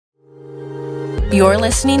You're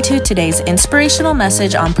listening to today's inspirational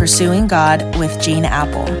message on pursuing God with Gene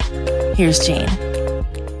Apple. Here's Gene.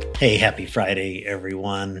 Hey, happy Friday,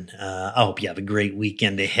 everyone. I hope you have a great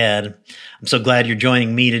weekend ahead. I'm so glad you're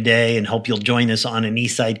joining me today and hope you'll join us on an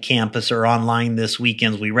Eastside campus or online this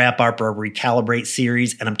weekend as we wrap up our Recalibrate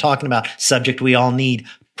series. And I'm talking about a subject we all need,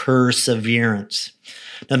 perseverance.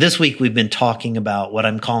 Now, this week we've been talking about what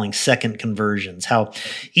I'm calling second conversions, how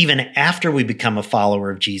even after we become a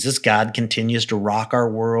follower of Jesus, God continues to rock our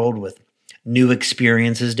world with new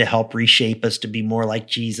experiences to help reshape us to be more like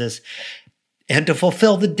Jesus and to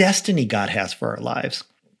fulfill the destiny God has for our lives.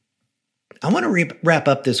 I want to wrap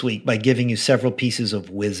up this week by giving you several pieces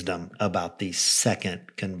of wisdom about these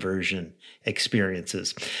second conversion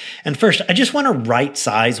experiences. And first, I just want to right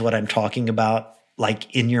size what I'm talking about,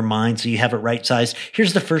 like in your mind, so you have it right sized.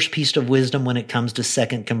 Here's the first piece of wisdom when it comes to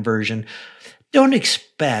second conversion. Don't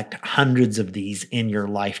expect hundreds of these in your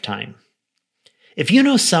lifetime. If you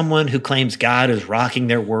know someone who claims God is rocking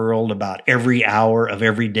their world about every hour of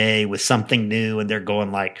every day with something new, and they're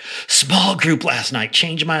going like, small group last night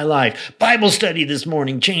changed my life, Bible study this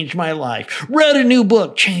morning changed my life, read a new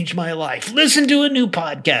book, changed my life, listened to a new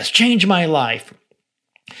podcast, changed my life.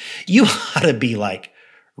 You ought to be like,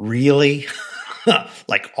 really?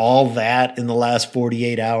 Like all that in the last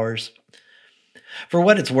 48 hours? For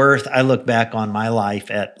what it's worth, I look back on my life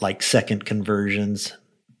at like second conversions.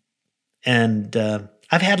 And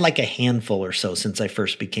I've had like a handful or so since I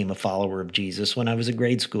first became a follower of Jesus when I was a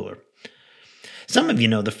grade schooler. Some of you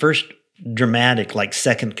know the first dramatic like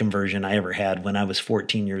second conversion I ever had when I was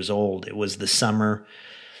 14 years old. It was the summer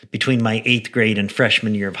between my 8th grade and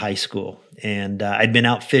freshman year of high school. And I'd been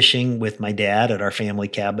out fishing with my dad at our family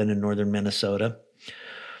cabin in northern Minnesota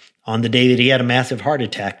on the day that he had a massive heart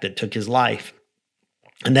attack that took his life.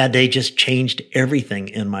 And that day just changed everything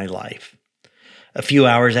in my life. A few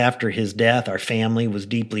hours after his death, our family was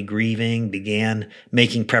deeply grieving, began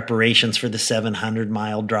making preparations for the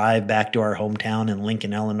 700-mile drive back to our hometown in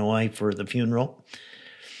Lincoln, Illinois for the funeral.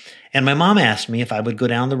 And my mom asked me if I would go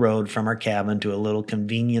down the road from our cabin to a little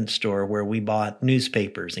convenience store where we bought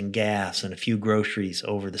newspapers and gas and a few groceries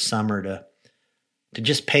over the summer to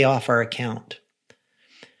just pay off our account.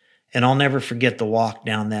 And I'll never forget the walk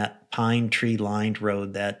down that pine tree-lined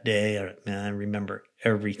road that day. I remember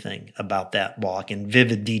everything about that walk in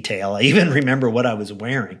vivid detail. I even remember what I was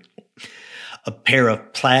wearing. A pair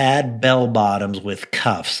of plaid bell-bottoms with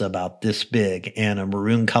cuffs about this big and a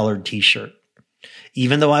maroon-colored t-shirt.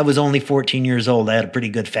 Even though I was only 14 years old, I had a pretty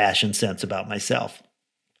good fashion sense about myself.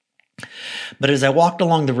 But as I walked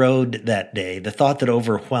along the road that day, the thought that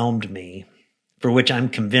overwhelmed me, for which I'm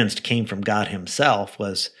convinced came from God himself,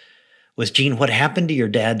 was Gene, what happened to your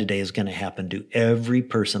dad today is going to happen to every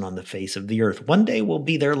person on the face of the earth. One day will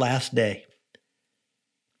be their last day.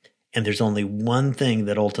 And there's only one thing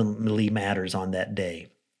that ultimately matters on that day.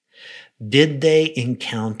 Did they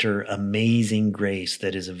encounter amazing grace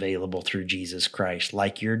that is available through Jesus Christ,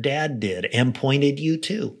 like your dad did and pointed you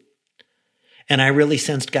to? And I really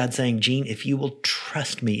sensed God saying, Gene, if you will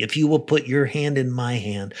trust me, if you will put your hand in my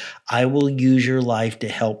hand, I will use your life to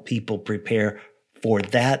help people prepare for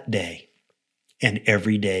that day and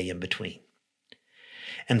every day in between.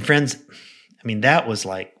 And friends, that was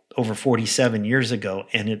like over 47 years ago,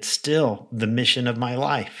 and it's still the mission of my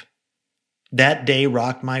life. That day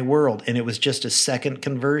rocked my world, and it was just a second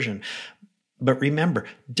conversion. But remember,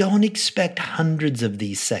 don't expect hundreds of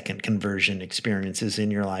these second conversion experiences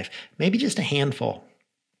in your life, maybe just a handful.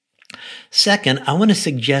 Second, I want to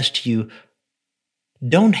suggest to you,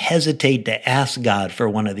 don't hesitate to ask God for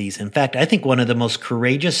one of these. In fact, I think one of the most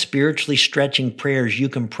courageous, spiritually stretching prayers you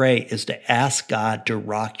can pray is to ask God to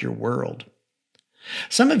rock your world.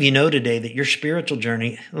 Some of you know today that your spiritual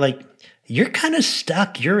journey, you're kind of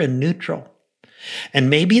stuck, you're in neutral. And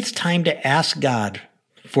maybe it's time to ask God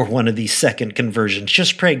for one of these second conversions.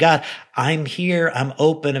 Just pray, God, I'm here, I'm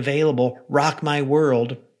open, available, rock my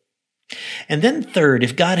world. And then third,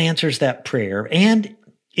 if God answers that prayer, and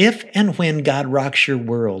if and when God rocks your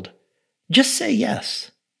world, just say yes.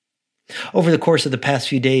 Over the course of the past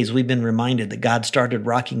few days, we've been reminded that God started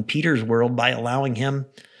rocking Peter's world by allowing him,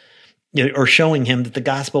 or showing him that the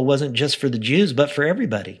gospel wasn't just for the Jews, but for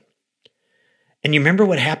everybody. And you remember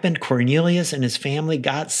what happened? Cornelius and his family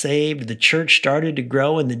got saved. The church started to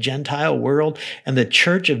grow in the Gentile world, and the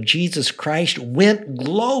church of Jesus Christ went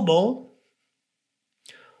global,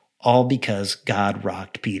 all because God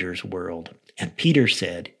rocked Peter's world. And Peter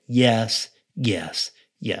said, yes, yes,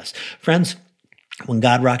 yes. Friends, when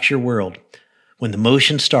God rocks your world, when the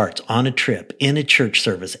motion starts on a trip, in a church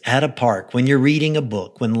service, at a park, when you're reading a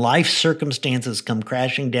book, when life circumstances come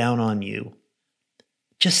crashing down on you,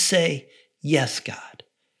 just say Yes, God.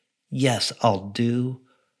 Yes, I'll do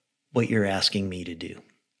what you're asking me to do.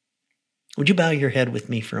 Would you bow your head with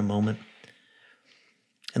me for a moment?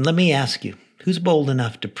 And let me ask you, who's bold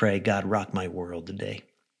enough to pray, God, rock my world today?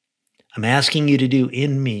 I'm asking you to do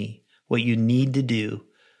in me what you need to do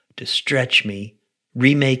to stretch me,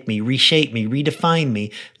 remake me, reshape me, redefine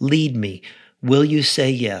me, lead me. Will you say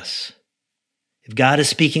yes? If God is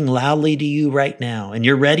speaking loudly to you right now and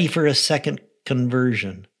you're ready for a second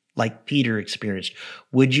conversion like Peter experienced,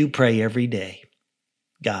 would you pray every day,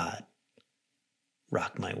 God,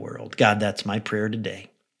 rock my world? God, that's my prayer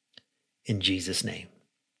today. In Jesus' name,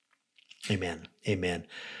 amen. Amen.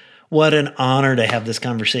 What an honor to have this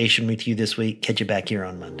conversation with you this week. Catch you back here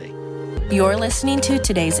on Monday. You're listening to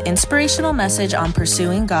today's inspirational message on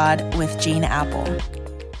Pursuing God with Gene Apple.